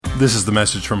This is the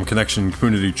message from Connection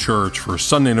Community Church for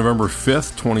Sunday, November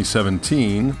 5th,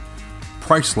 2017.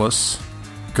 Priceless,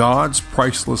 God's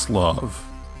Priceless Love.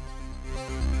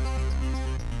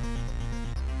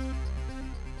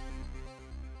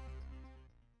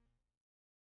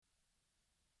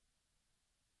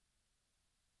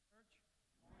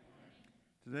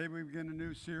 Today we begin a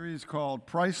new series called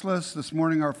Priceless. This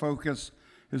morning our focus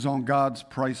is on God's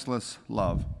priceless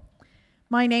love.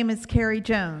 My name is Carrie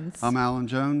Jones. I'm Alan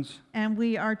Jones. And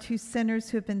we are two sinners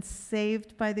who have been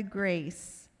saved by the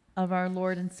grace of our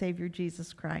Lord and Savior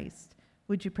Jesus Christ.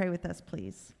 Would you pray with us,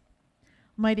 please?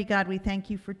 Almighty God, we thank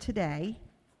you for today.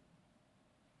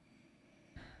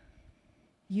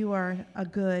 You are a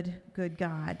good, good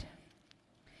God.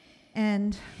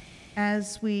 And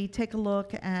as we take a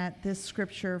look at this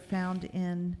scripture found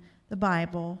in the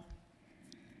Bible,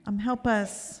 help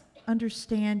us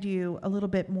understand you a little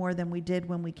bit more than we did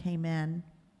when we came in,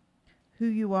 who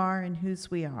you are and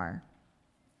whose we are.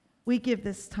 We give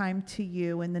this time to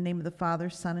you in the name of the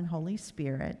Father, Son, and Holy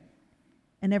Spirit.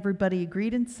 And everybody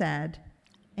agreed and said,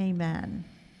 Amen.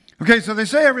 Okay, so they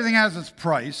say everything has its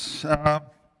price.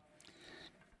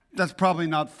 That's probably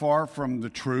not far from the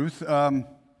truth.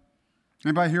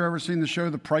 Anybody here ever seen the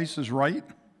show The Price is Right?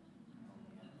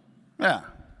 Yeah.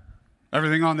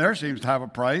 Everything on there seems to have a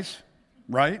price,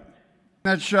 right?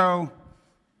 That show,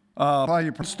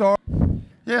 you star.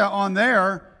 Yeah, on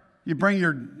there, you bring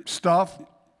your stuff,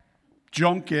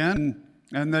 junk in,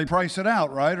 and they price it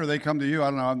out, right? Or they come to you. I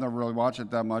don't know. I've never really watched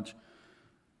it that much.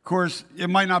 Of course,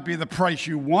 it might not be the price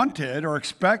you wanted or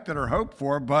expected or hoped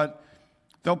for, but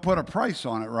they'll put a price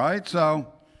on it, right? So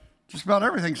just about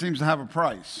everything seems to have a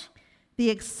price. The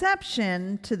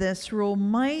exception to this rule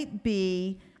might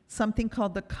be something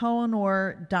called the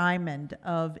Kohinoor diamond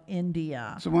of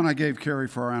India. So one I gave Carrie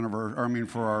for our anniversary,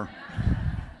 for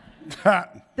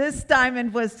our... This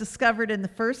diamond was discovered in the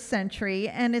 1st century,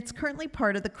 and it's currently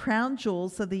part of the crown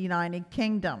jewels of the United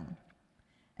Kingdom.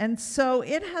 And so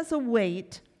it has a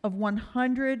weight of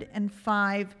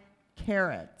 105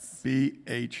 carats.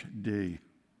 BHD.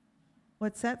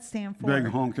 What's that stand for?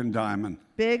 Big honkin' diamond.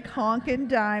 Big honkin'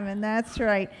 diamond, that's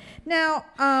right. Now,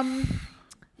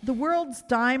 the world's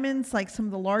diamonds, like some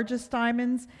of the largest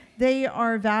diamonds, they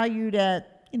are valued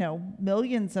at,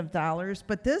 millions of dollars.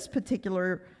 But this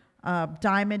particular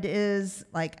diamond is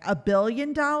like $1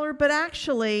 billion, but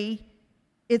actually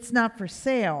it's not for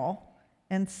sale.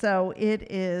 And so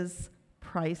it is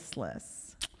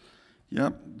priceless.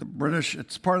 Yep,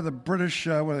 it's part of the British,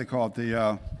 what do they call it?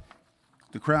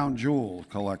 The Crown Jewel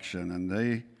collection, and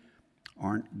they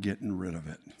aren't getting rid of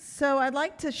it. So I'd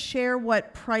like to share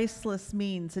what priceless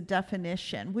means, a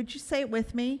definition. Would you say it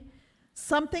with me?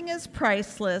 Something is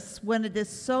priceless when it is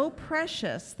so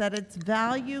precious that its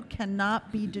value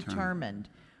cannot be determined,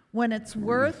 when its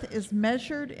worth is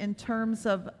measured in terms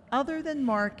of other than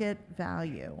market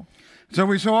value. So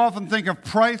we so often think of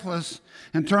priceless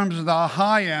in terms of the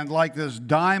high end, like this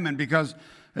diamond, because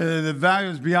the value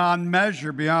is beyond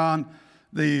measure, beyond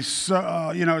the,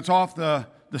 it's off the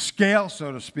scale,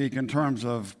 so to speak, in terms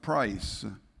of price.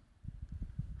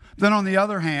 Then on the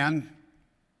other hand,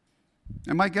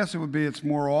 and my guess it would be it's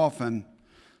more often,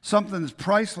 something is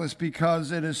priceless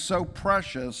because it is so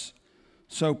precious,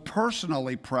 so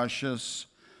personally precious,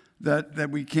 that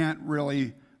we can't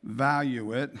really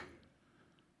value it.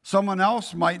 Someone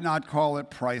else might not call it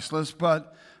priceless,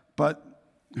 but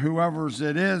whoever's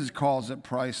it is calls it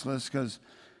priceless because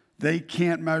they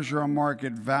can't measure a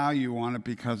market value on it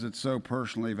because it's so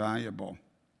personally valuable.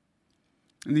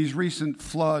 In these recent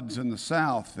floods in the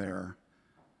South there,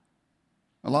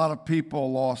 a lot of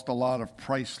people lost a lot of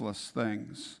priceless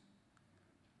things.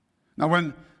 Now,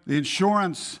 when the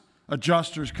insurance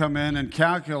adjusters come in and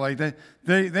calculate,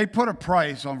 they put a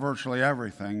price on virtually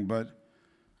everything, but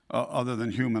other than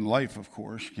human life, of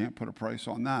course. You can't put a price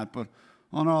on that. But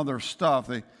on other stuff,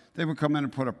 they would come in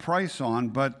and put a price on,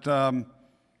 but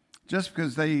just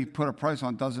because they put a price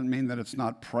on doesn't mean that it's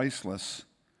not priceless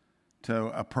to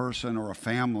a person or a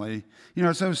family.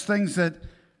 It's those things that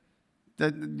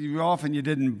you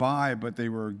didn't buy, but they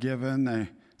were given, they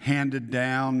handed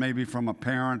down, maybe from a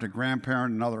parent, a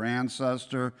grandparent, another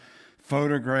ancestor,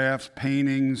 photographs,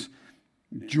 paintings,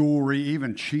 jewelry,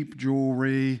 even cheap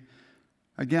jewelry.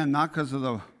 Again, not because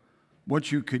of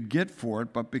what you could get for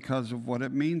it, but because of what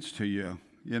it means to you,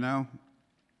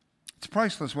 It's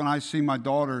priceless when I see my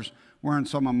daughters wearing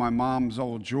some of my mom's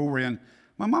old jewelry. And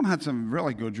my mom had some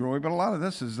really good jewelry, but a lot of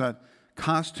this is that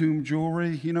costume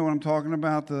jewelry. You know what I'm talking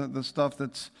about? The stuff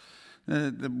that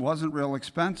wasn't real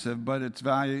expensive, but its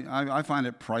value, I find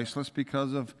it priceless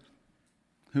because of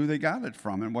who they got it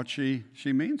from and what she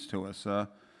means to us.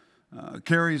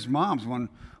 Carrie's mom's, when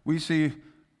we see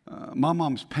my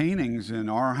mom's paintings in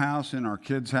our house, in our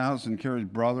kids' house, and Carrie's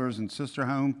brothers and sister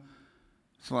home,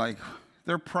 it's like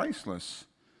they're priceless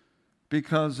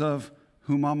because of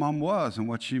who my mom was and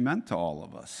what she meant to all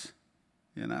of us.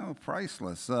 You know,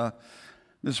 priceless.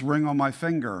 This ring on my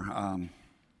finger,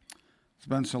 it's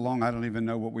been so long I don't even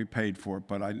know what we paid for it,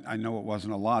 but I know it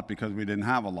wasn't a lot because we didn't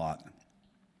have a lot.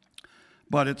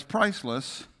 But it's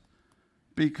priceless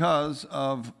because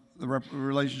of the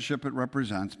relationship it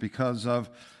represents, because of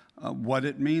what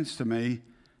it means to me.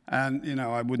 And, you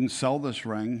know, I wouldn't sell this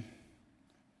ring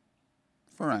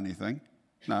for anything,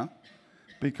 no,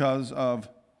 because of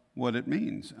what it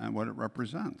means and what it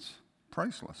represents.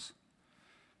 Priceless.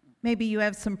 Maybe you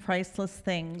have some priceless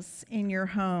things in your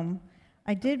home.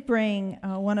 I did bring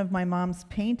one of my mom's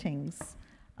paintings.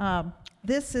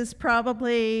 This is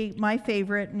probably my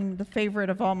favorite and the favorite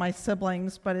of all my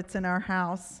siblings, but it's in our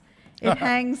house. It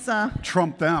hangs.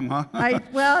 Trump them, huh?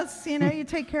 Well, it's, you know, you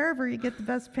take care of her, you get the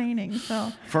best painting.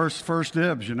 So first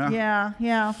dibs, you know.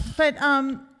 Yeah. But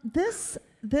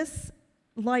this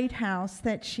lighthouse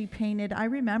that she painted, I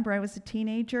remember I was a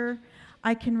teenager.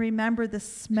 I can remember the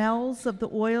smells of the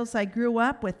oils. I grew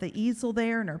up with the easel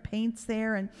there and her paints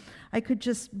there, and I could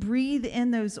just breathe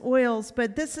in those oils.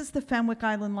 But this is the Fenwick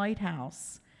Island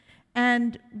Lighthouse.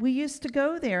 And we used to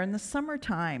go there in the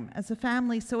summertime as a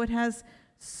family, so it has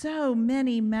so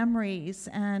many memories.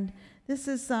 And this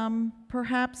is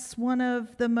perhaps one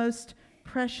of the most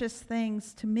precious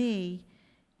things to me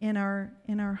in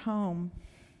our home.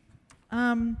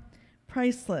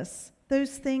 Priceless.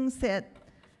 Those things that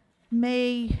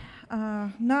may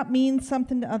not mean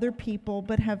something to other people,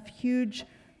 but have huge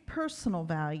personal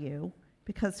value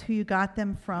because who you got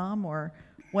them from or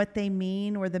what they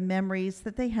mean or the memories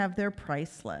that they have, they're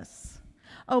priceless.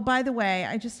 Oh, by the way,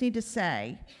 I just need to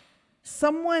say,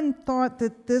 someone thought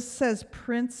that this says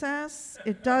princess.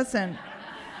 It doesn't.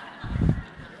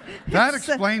 That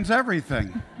explains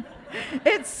everything.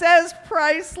 It says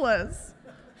priceless.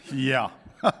 Yeah.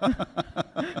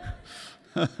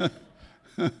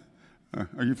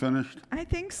 Are you finished? I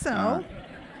think so.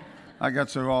 I got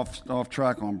so off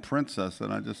track on princess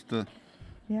that I just...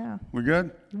 Yeah. We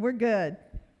good? We're good.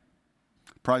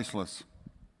 Priceless.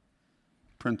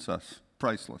 Princess.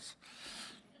 Priceless.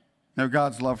 You know,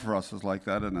 God's love for us is like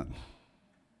that, isn't it?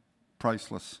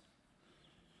 Priceless.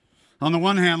 On the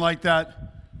one hand, like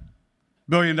that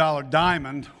billion-dollar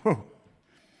diamond,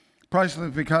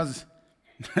 priceless because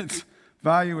its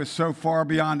value is so far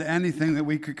beyond anything that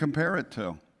we could compare it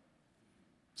to.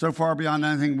 So far beyond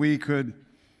anything we could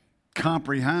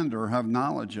comprehend or have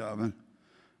knowledge of. And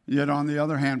yet, on the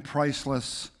other hand,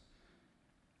 priceless,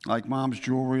 like mom's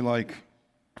jewelry, like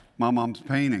my mom's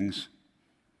paintings,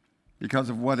 because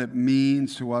of what it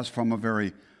means to us from a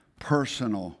very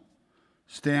personal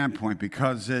standpoint,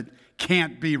 because it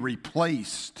can't be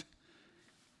replaced,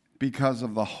 because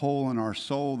of the hole in our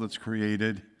soul that's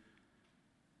created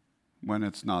when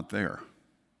it's not there.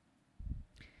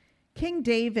 King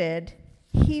David,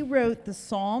 he wrote the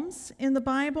Psalms in the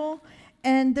Bible,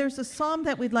 and there's a psalm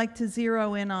that we'd like to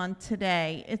zero in on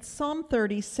today. It's Psalm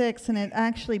 36, and it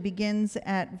actually begins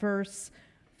at verse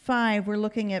 5. We're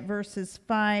looking at verses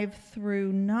 5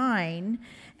 through 9.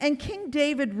 And King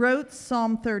David wrote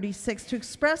Psalm 36 to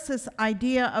express this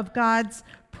idea of God's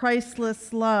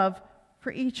priceless love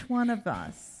for each one of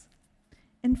us.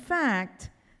 In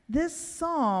fact, this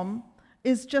psalm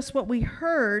is just what we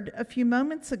heard a few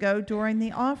moments ago during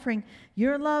the offering.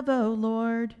 Your love, O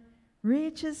Lord,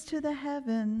 reaches to the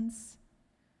heavens.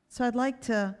 So I'd like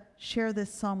to share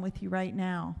this psalm with you right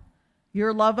now.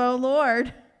 Your love, O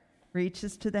Lord,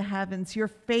 reaches to the heavens. Your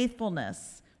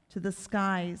faithfulness to the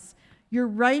skies. Your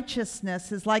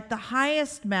righteousness is like the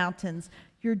highest mountains.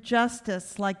 Your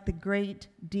justice like the great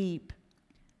deep.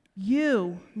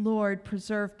 You, Lord,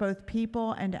 preserve both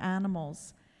people and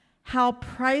animals. How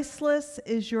priceless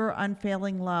is your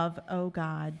unfailing love, O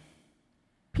God.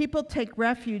 People take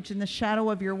refuge in the shadow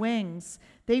of your wings.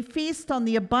 They feast on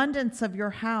the abundance of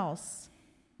your house.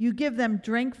 You give them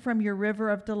drink from your river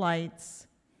of delights.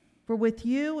 For with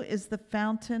you is the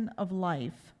fountain of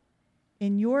life.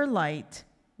 In your light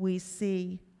we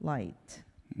see light.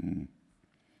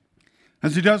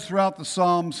 As he does throughout the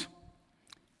Psalms,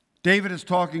 David is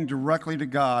talking directly to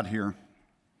God here,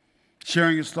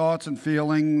 sharing his thoughts and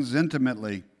feelings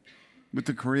intimately with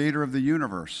the creator of the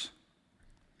universe.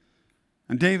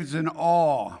 And David's in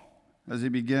awe as he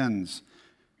begins,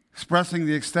 expressing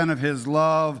the extent of his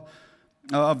love,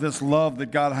 of this love that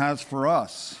God has for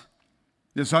us,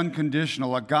 this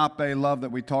unconditional agape love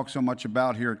that we talk so much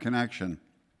about here at Connection.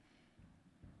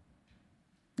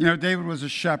 You know, David was a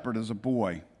shepherd as a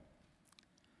boy.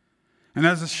 And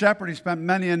as a shepherd, he spent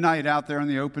many a night out there in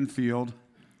the open field,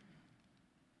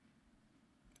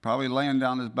 probably laying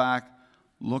down his back,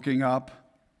 looking up,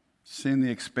 seeing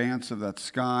the expanse of that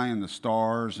sky and the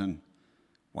stars, and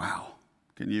wow,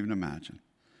 can you even imagine?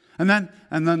 And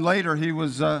then later, he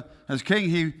was as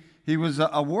king. He was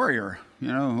a warrior. You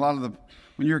know,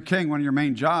 when you're a king, one of your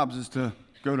main jobs is to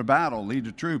go to battle, lead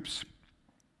the troops.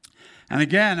 And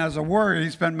again, as a warrior, he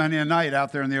spent many a night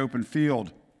out there in the open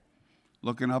field,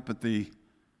 looking up at the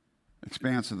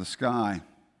expanse of the sky.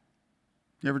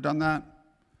 You ever done that?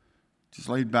 Just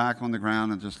laid back on the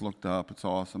ground and just looked up. It's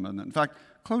awesome, isn't it? In fact,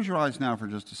 close your eyes now for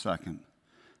just a second.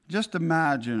 Just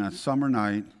imagine a summer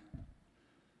night.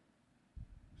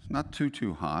 It's not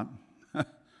too hot.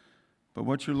 But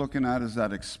what you're looking at is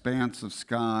that expanse of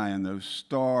sky and those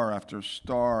star after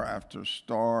star after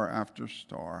star after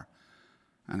star.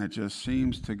 And it just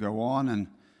seems to go on.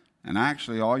 And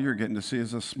actually, all you're getting to see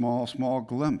is a small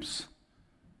glimpse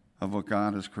of what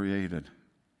God has created.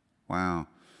 Wow.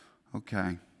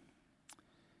 Okay.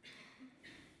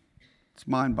 It's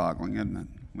mind-boggling, isn't it,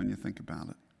 when you think about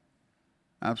it?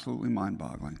 Absolutely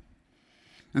mind-boggling.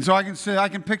 And so I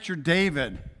can picture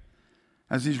David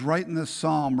as he's writing this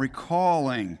psalm,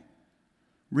 recalling,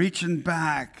 reaching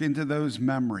back into those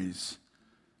memories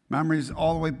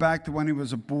all the way back to when he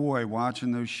was a boy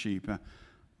watching those sheep,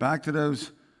 back to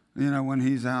those, when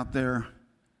he's out there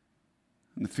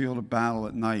in the field of battle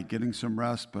at night, getting some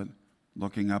rest, but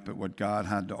looking up at what God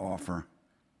had to offer.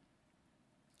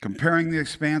 Comparing the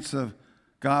expanse of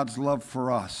God's love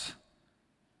for us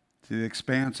to the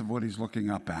expanse of what he's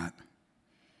looking up at.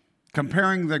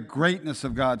 Comparing the greatness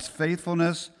of God's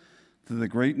faithfulness to the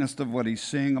greatness of what he's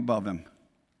seeing above him.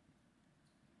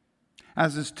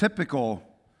 As is typical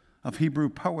of Hebrew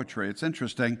poetry, it's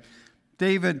interesting,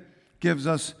 David gives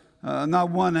us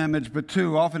not one image, but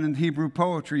two. Often in Hebrew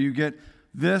poetry, you get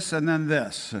this and then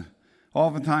this.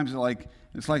 Oftentimes,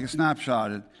 it's like a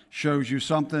snapshot. It shows you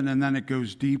something and then it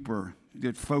goes deeper.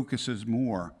 It focuses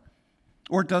more.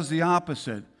 Or it does the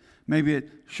opposite. Maybe it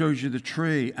shows you the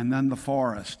tree and then the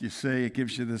forest. You see, it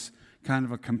gives you this kind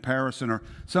of a comparison. Or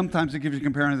sometimes it gives you a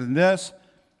comparison to this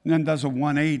and then does a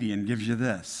 180 and gives you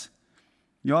this.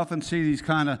 You often see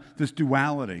this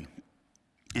duality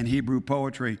in Hebrew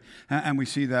poetry, and we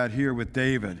see that here with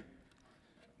David.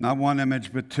 Not one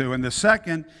image, but two. And the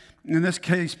second, in this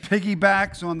case,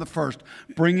 piggybacks on the first,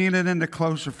 bringing it into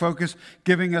closer focus,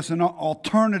 giving us an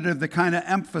alternative that kind of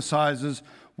emphasizes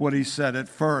what he said at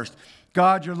first.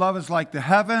 God, your love is like the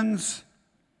heavens,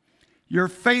 your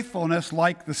faithfulness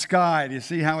like the sky. Do you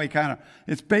see how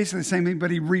it's basically the same thing,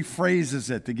 but he rephrases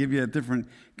it to give you a different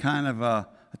kind of a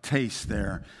taste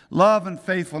there. Love and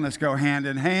faithfulness go hand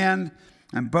in hand,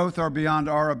 and both are beyond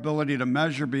our ability to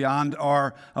measure, beyond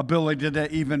our ability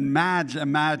to even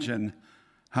imagine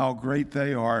how great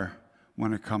they are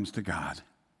when it comes to God.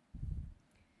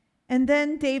 And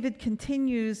then David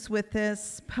continues with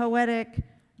this poetic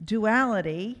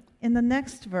duality in the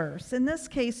next verse. In this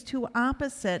case, two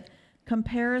opposite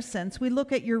comparisons. We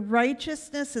look at your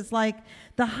righteousness as like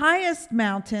the highest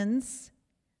mountains,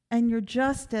 and your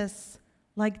justice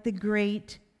like the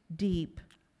great deep.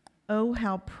 Oh,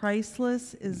 how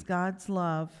priceless is God's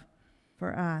love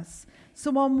for us.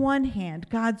 So on one hand,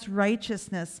 God's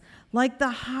righteousness, like the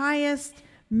highest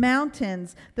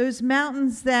mountains, those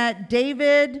mountains that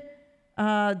David's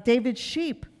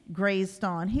sheep grazed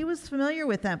on. He was familiar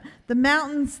with them. The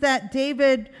mountains that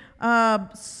David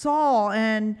saw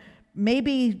and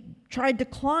maybe tried to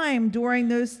climb during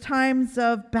those times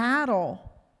of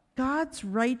battle. God's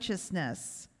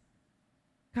righteousness,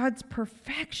 God's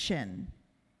perfection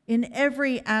in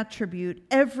every attribute,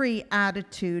 every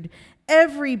attitude,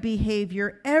 every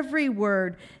behavior, every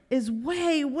word is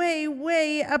way, way,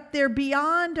 way up there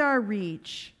beyond our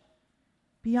reach,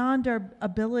 beyond our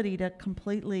ability to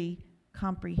completely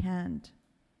comprehend.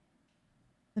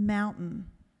 The mountain.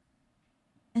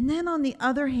 And then on the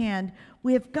other hand,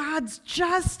 we have God's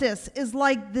justice is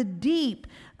like the deep,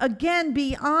 again,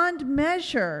 beyond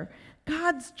measure.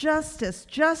 God's justice.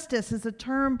 Justice is a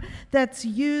term that's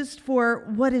used for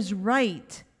what is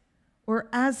right or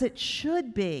as it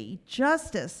should be.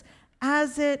 Justice,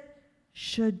 as it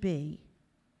should be.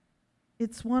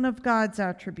 It's one of God's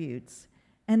attributes,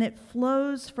 and it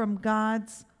flows from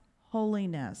God's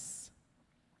holiness.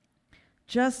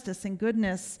 Justice and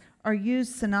goodness are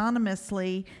used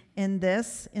synonymously in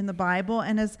the Bible,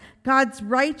 and as God's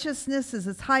righteousness is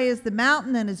as high as the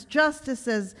mountain and his justice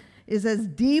is as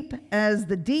deep as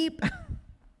the deep,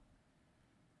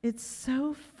 it's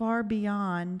so far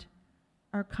beyond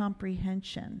our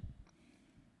comprehension.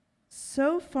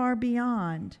 So far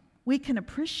beyond. We can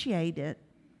appreciate it,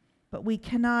 but we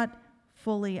cannot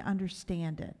fully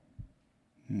understand it.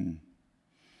 And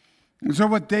so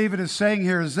what David is saying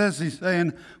here is this. He's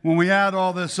saying when we add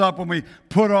all this up, when we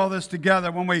put all this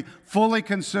together, when we fully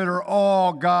consider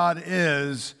all God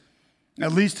is,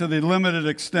 at least to the limited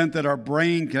extent that our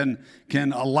brain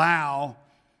can allow,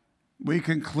 we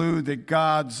conclude that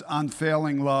God's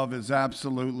unfailing love is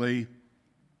absolutely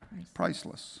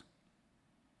priceless.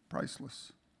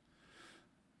 Priceless.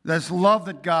 This love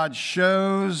that God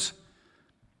shows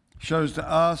to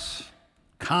us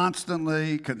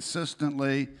constantly,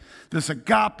 consistently, this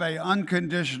agape,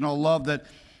 unconditional love that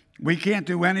we can't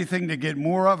do anything to get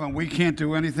more of and we can't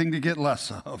do anything to get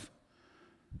less of.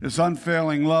 This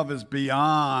unfailing love is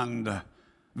beyond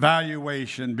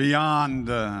valuation, beyond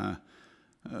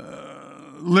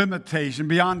limitation,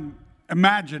 beyond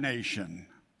imagination.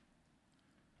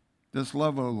 This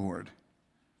love, O Lord,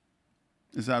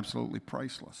 is absolutely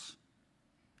priceless.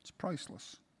 It's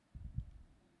priceless.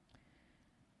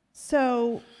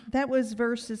 So that was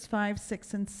verses 5,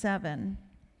 6, and 7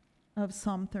 of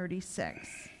Psalm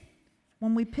 36.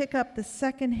 When we pick up the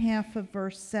second half of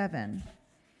verse 7,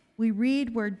 we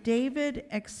read where David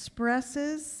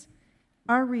expresses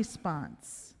our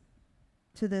response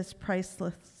to this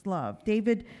priceless love.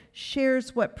 David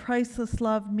shares what priceless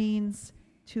love means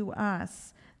to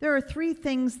us. There are three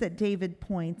things that David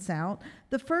points out.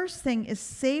 The first thing is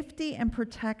safety and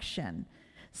protection.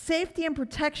 Safety and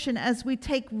protection as we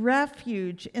take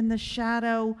refuge in the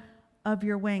shadow of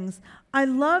your wings. I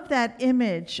love that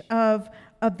image of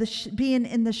being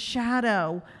in the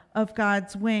shadow of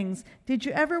God's wings. Did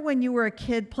you ever, when you were a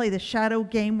kid, play the shadow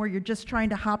game where you're just trying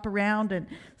to hop around and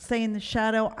stay in the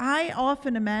shadow? I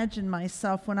often imagine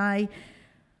myself when I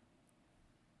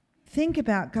think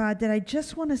about God that I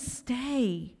just want to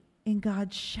stay in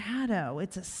God's shadow.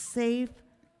 It's a safe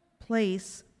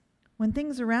place when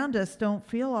things around us don't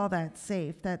feel all that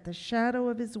safe, that the shadow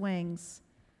of his wings,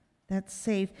 that's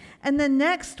safe. And then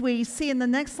next we see in the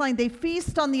next line, they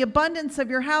feast on the abundance of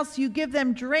your house. You give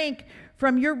them drink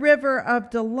from your river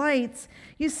of delights.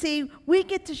 You see, we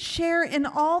get to share in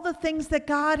all the things that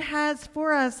God has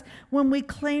for us when we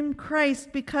claim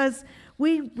Christ because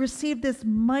we receive this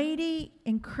mighty,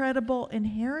 incredible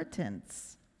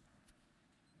inheritance.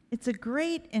 It's a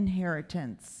great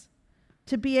inheritance.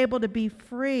 To be able to be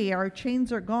free, our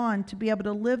chains are gone, to be able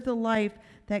to live the life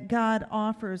that God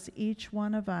offers each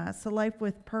one of us, a life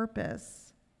with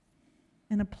purpose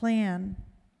and a plan,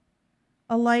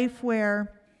 a life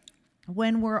where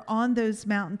when we're on those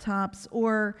mountaintops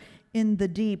or in the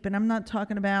deep, and I'm not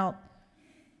talking about,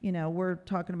 we're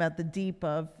talking about the deep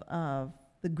of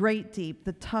the great deep,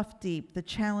 the tough deep, the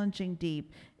challenging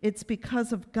deep. It's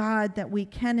because of God that we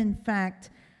can, in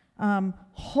fact,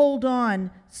 hold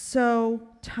on so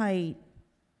tight.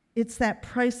 It's that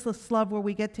priceless love where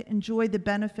we get to enjoy the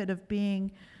benefit of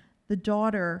being the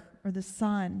daughter or the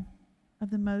son of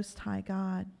the Most High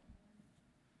God.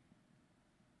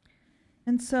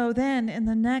 And so then in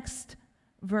the next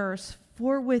verse,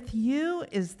 for with you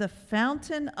is the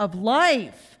fountain of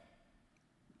life.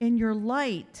 In your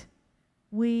light,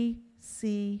 we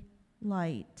see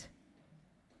light.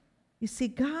 You see,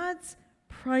 God's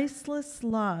priceless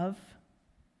love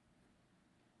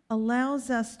allows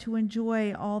us to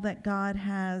enjoy all that God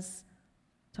has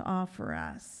to offer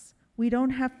us. We don't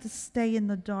have to stay in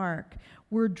the dark.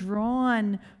 We're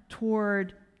drawn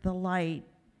toward the light.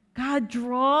 God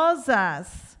draws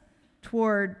us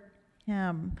toward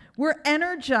him. We're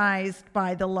energized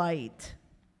by the light.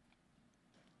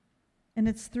 And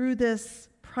it's through this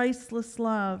priceless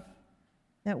love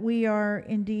that we are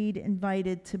indeed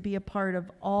invited to be a part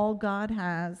of all God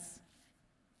has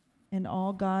and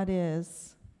all God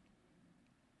is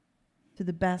to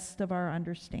the best of our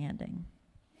understanding.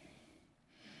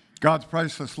 God's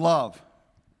priceless love.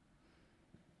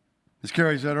 As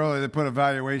Carrie said earlier, they put a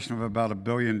valuation of about $1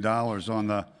 billion on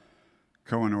the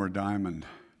Koh-i-Noor diamond.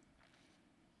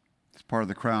 It's part of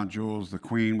the crown jewels. The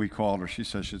queen, we called her. She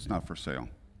says it's not for sale.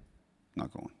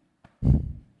 Not going.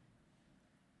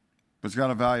 But it's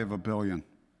got a value of $1 billion.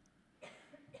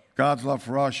 God's love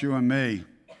for us, you and me,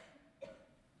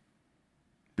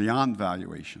 beyond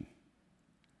valuation,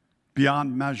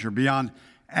 beyond measure, beyond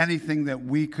anything that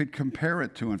we could compare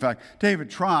it to. In fact, David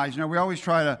tries. We always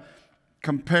try to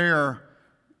compare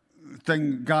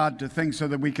God to things so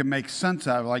that we can make sense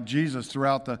out of it, like Jesus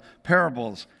throughout the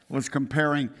parables was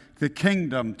comparing the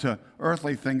kingdom to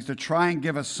earthly things to try and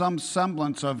give us some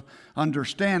semblance of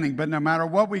understanding. But no matter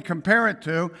what we compare it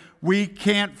to, we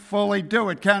can't fully do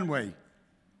it, can we?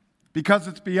 Because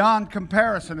it's beyond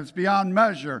comparison, it's beyond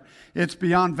measure, it's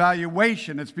beyond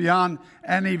valuation, it's beyond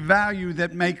any value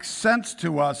that makes sense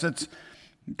to us.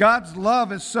 God's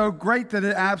love is so great that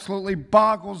it absolutely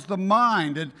boggles the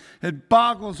mind. It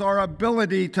boggles our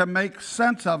ability to make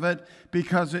sense of it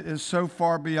because it is so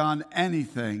far beyond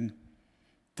anything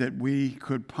that we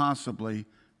could possibly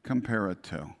compare it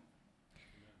to.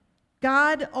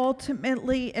 God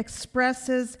ultimately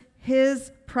expresses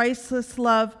his priceless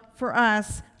love for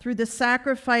us through the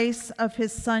sacrifice of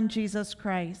his Son, Jesus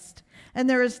Christ. And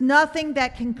there is nothing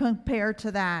that can compare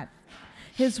to that.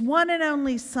 His one and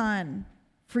only Son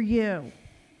for you,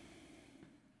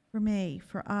 for me,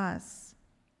 for us.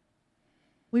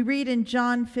 We read in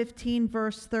John 15,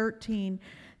 verse 13,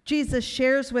 Jesus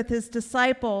shares with his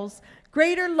disciples,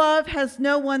 "Greater love has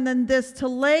no one than this, to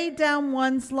lay down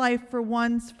one's life for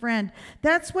one's friend."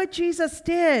 That's what Jesus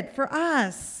did for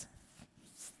us,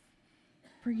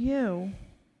 for you.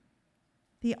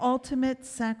 The ultimate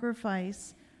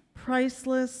sacrifice,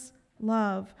 priceless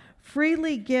love,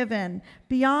 freely given,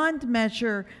 beyond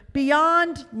measure,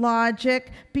 beyond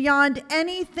logic, beyond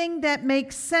anything that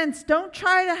makes sense. Don't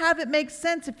try to have it make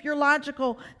sense if you're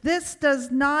logical. This does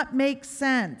not make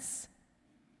sense.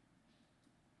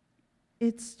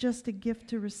 It's just a gift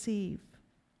to receive.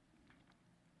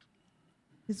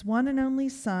 His one and only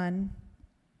Son,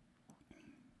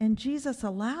 and Jesus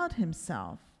allowed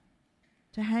himself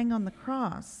to hang on the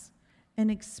cross and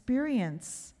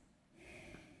experience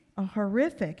a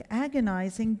horrific,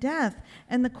 agonizing death.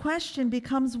 And the question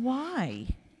becomes,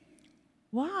 why?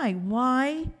 Why?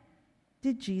 Why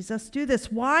did Jesus do this?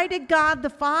 Why did God the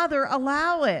Father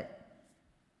allow it?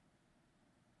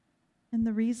 And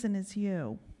the reason is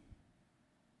you.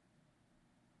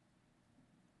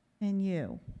 And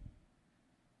you.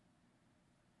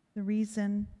 The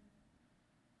reason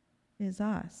is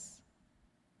us.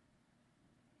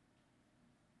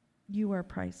 You are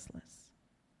priceless.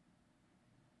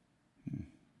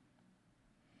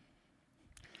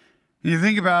 You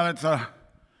think about it,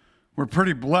 we're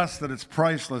pretty blessed that it's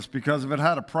priceless, because if it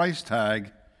had a price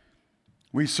tag,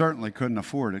 we certainly couldn't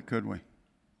afford it, could we?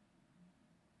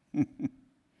 I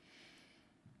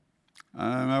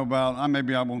don't know about,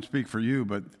 maybe I won't speak for you,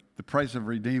 but the price of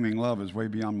redeeming love is way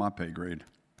beyond my pay grade.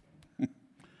 Yeah,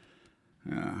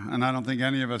 and I don't think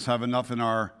any of us have enough in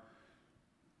our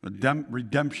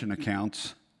redemption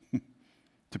accounts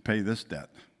to pay this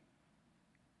debt.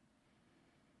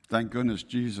 Thank goodness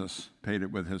Jesus paid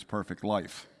it with his perfect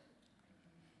life,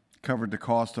 covered the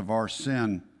cost of our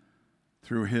sin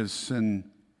through his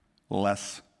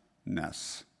sinlessness.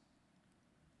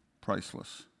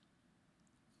 Priceless.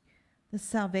 The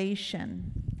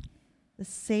salvation, the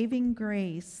saving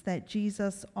grace that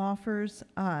Jesus offers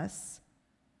us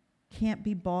can't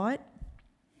be bought.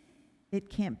 It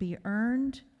can't be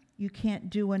earned. You can't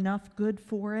do enough good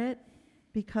for it,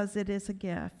 because it is a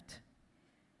gift.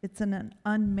 It's an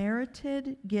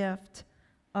unmerited gift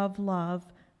of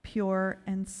love, pure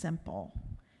and simple.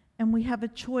 And we have a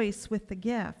choice with the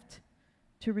gift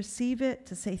to receive it,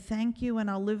 to say thank you,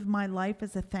 and I'll live my life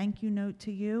as a thank you note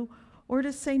to you, or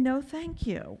to say no thank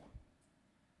you.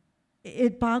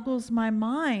 It boggles my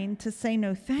mind to say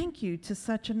no thank you to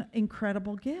such an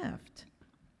incredible gift.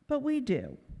 But we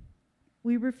do.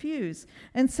 We refuse.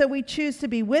 And so we choose to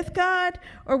be with God,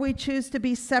 or we choose to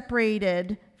be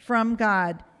separated from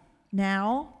God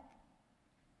now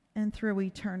and through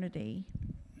eternity.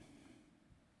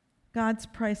 God's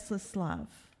priceless love.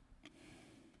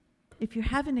 If you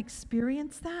haven't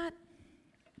experienced that,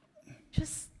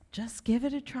 just give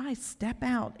it a try. Step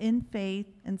out in faith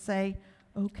and say,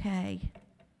 okay,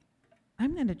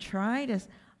 I'm going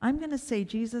to say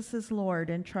Jesus is Lord,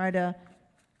 and try to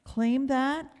claim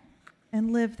that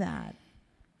and live that.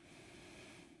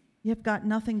 You've got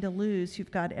nothing to lose.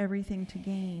 You've got everything to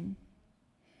gain.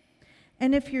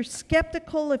 And if you're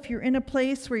skeptical, if you're in a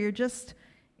place where you're just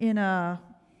in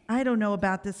I don't know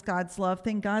about this God's love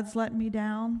thing, God's letting me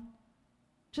down,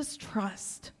 just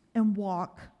trust and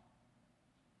walk,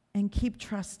 and keep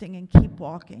trusting and keep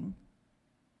walking.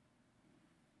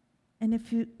 And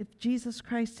if Jesus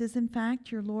Christ is in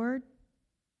fact your Lord,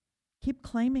 keep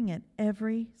claiming it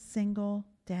every single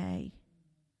day.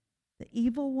 The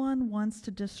evil one wants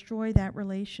to destroy that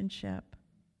relationship,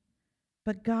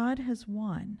 but God has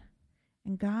won,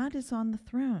 and God is on the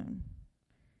throne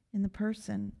in the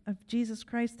person of Jesus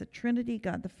Christ, the Trinity,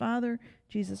 God the Father,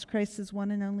 Jesus Christ, his one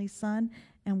and only Son,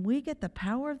 and we get the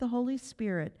power of the Holy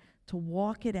Spirit to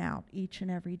walk it out each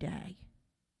and every day.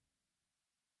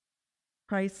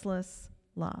 Priceless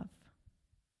love.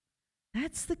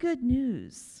 That's the good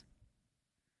news.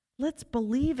 Let's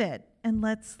believe it and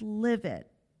let's live it.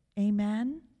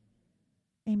 Amen?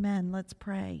 Amen. Let's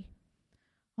pray.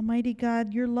 Almighty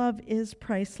God, your love is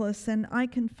priceless, and I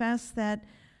confess that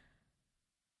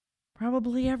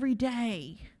probably every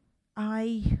day,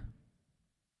 I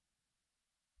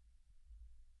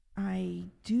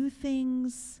do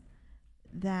things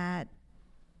that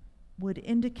would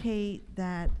indicate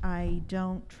that I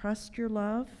don't trust your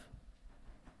love.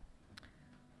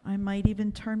 I might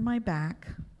even turn my back.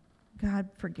 God,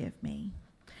 forgive me.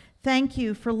 Thank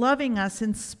you for loving us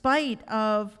in spite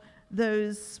of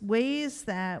those ways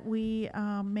that we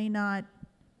may not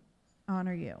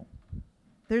honor you.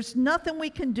 There's nothing we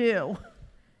can do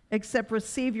except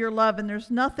receive your love, and there's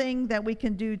nothing that we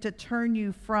can do to turn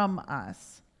you from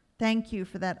us. Thank you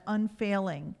for that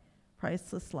unfailing,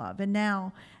 priceless love. And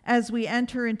now, as we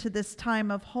enter into this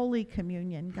time of Holy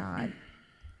Communion, God,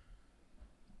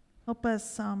 help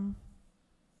us come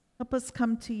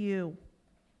to you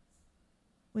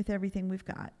with everything we've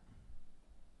got.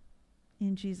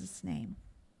 In Jesus' name,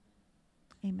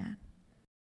 amen.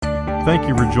 Thank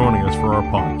you for joining us for our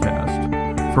podcast.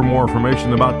 For more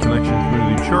information about Connection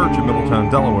Community Church in Middletown,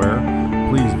 Delaware,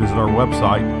 please visit our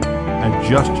website at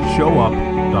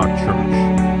justshowup.church.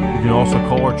 You can also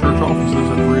call our church offices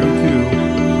at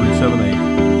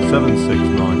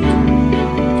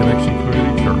 302-378-7692. Connection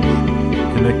Community Church,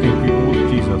 connecting people with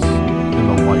Jesus in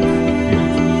the light.